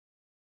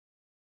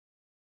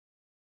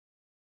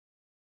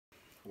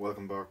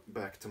welcome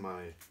back to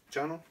my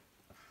channel.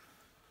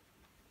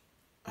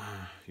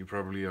 You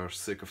probably are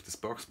sick of this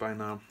box by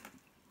now,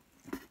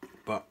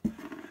 but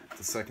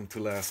the second to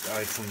last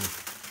item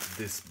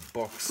this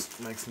box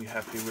makes me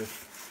happy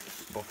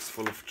with, box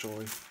full of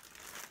joy,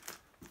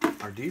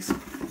 are these.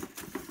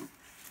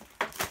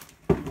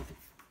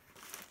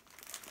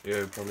 Yeah,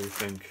 you probably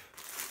think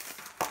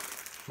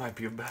might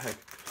be a bag,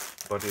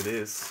 but it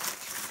is.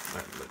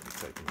 Let me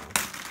take them out.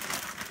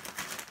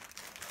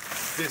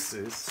 This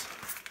is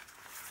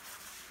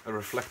a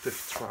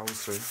reflective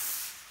trouser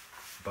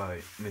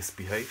by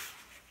Misbhv,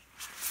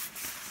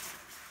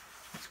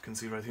 as you can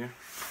see right here.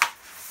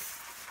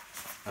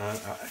 I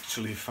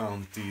actually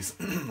found these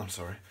I'm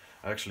sorry,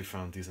 I actually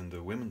found these in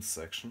the women's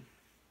section,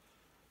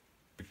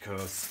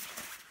 because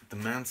the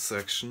men's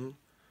section,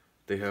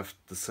 they have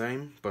the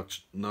same but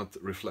not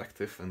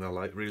reflective, and I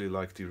really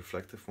like the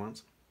reflective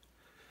ones.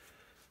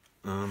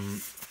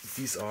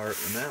 These are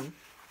an M.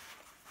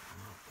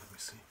 Let me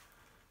see.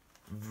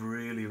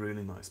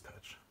 Really nice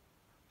patch.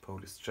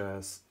 Polyester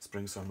Jazz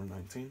Spring Summer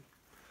 19.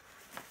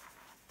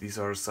 These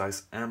are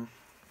size M,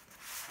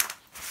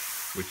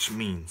 which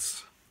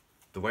means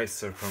the waist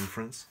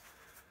circumference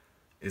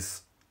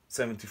is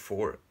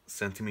 74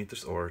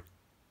 centimeters or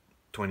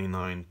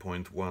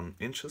 29.1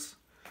 inches.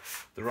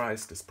 The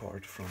rise, this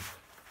part from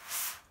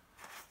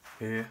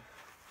here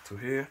to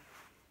here,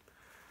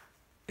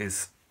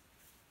 is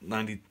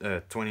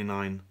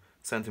 29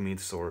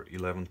 centimeters or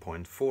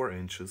 11.4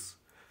 inches.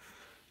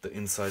 The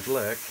inside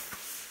leg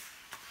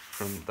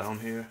from down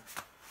here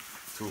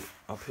to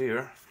up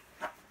here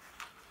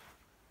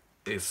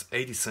is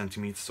 80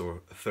 centimeters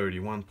or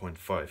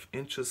 31.5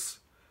 inches.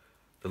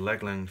 The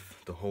leg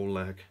length, the whole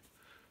leg,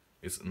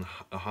 is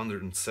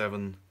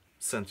 107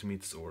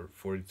 centimeters or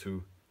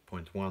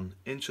 42.1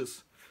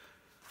 inches.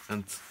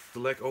 And the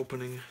leg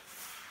opening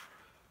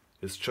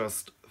is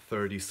just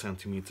 30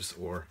 centimeters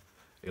or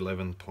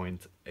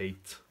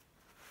 11.8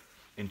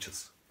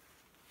 inches.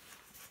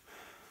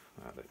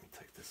 Let me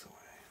take this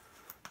away.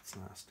 It's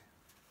nasty.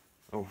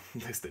 Oh,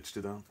 they stitched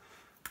it on.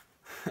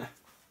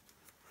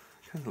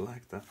 Kinda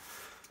like that.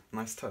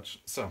 Nice touch.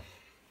 So,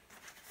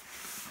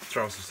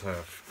 trousers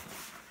have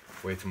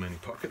way too many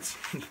pockets.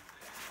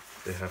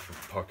 They have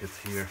a pocket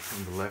here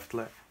on the left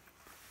leg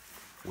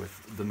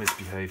with the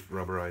Misbhv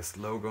rubberized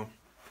logo.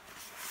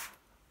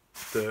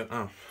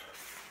 The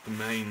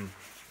main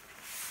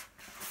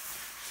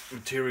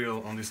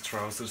material on these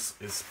trousers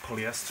is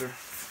polyester.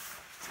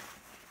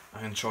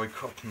 I enjoy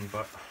cotton,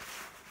 but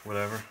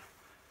whatever.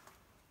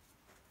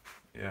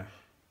 Yeah.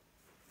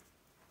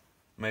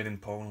 Made in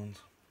Poland.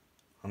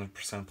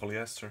 100%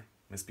 polyester.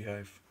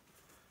 Misbhv.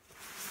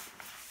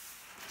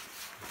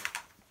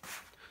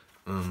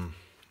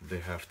 They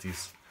have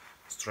these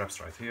straps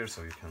right here,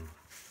 so you can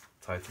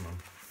tighten them.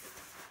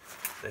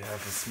 They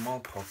have a small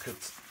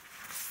pocket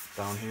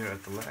down here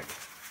at the leg.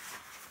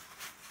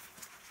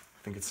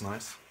 I think it's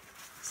nice.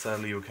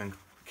 Sadly, you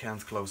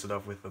can't close it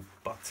up with a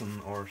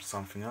button or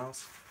something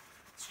else.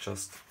 It's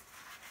just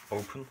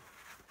open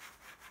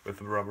with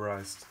a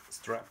rubberized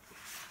strap.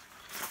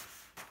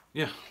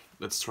 Yeah,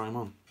 let's try them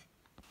on.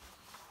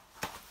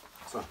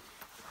 So,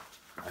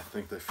 I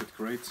think they fit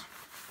great.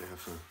 They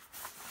have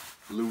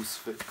a loose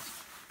fit.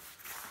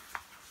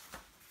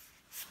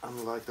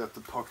 Unlike that,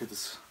 the pocket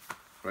is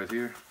right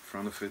here,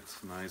 front of it,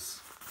 nice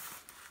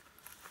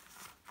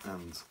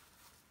and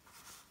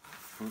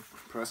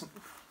present.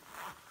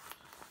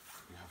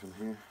 We have in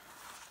here.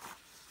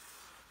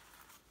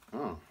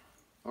 Oh,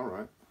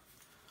 alright.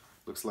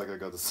 Looks like I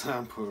got a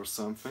sample or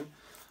something.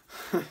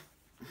 I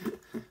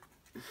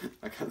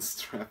got a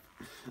strap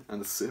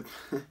and a zip.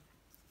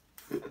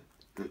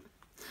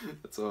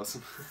 That's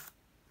awesome.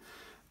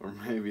 Or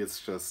maybe it's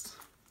just,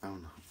 I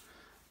don't know.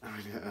 I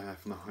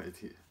have no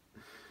idea.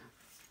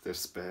 They're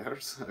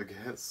spares, I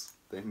guess.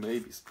 They may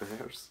be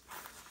spares.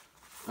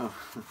 Oh,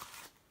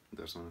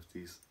 there's one of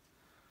these.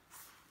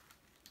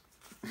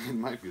 It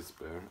might be a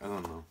spare, I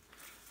don't know.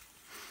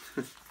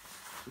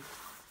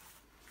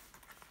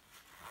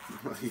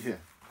 Well, yeah,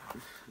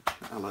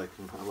 I like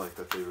them. I like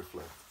that they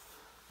reflect.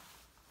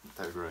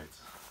 They're great.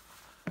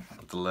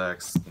 But the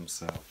legs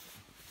themselves,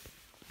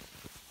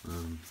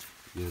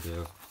 yeah,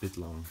 they're a bit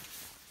long.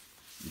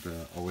 But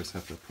I always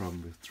have that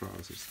problem with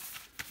trousers.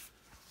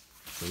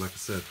 So like I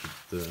said,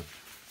 the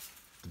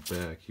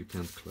bag, you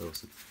can't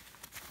close it.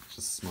 It's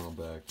just a small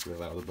bag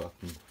without a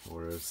button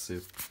or a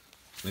zip.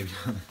 Maybe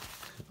I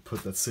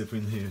put that zip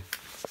in here.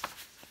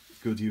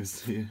 Good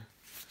use here.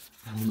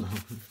 I don't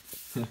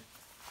know.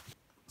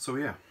 So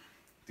yeah,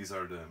 these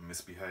are the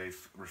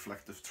Misbhv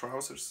reflective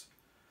trousers.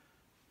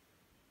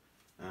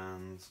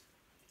 And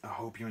I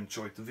hope you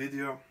enjoyed the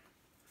video.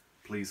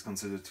 Please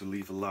consider to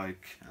leave a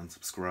like and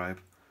subscribe.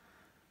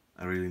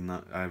 I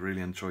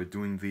really enjoy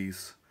doing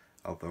these,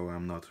 although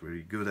I'm not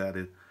very good at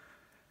it.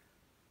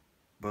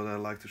 But I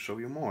like to show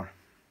you more.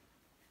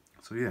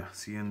 So yeah,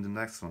 see you in the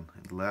next one,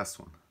 in the last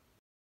one.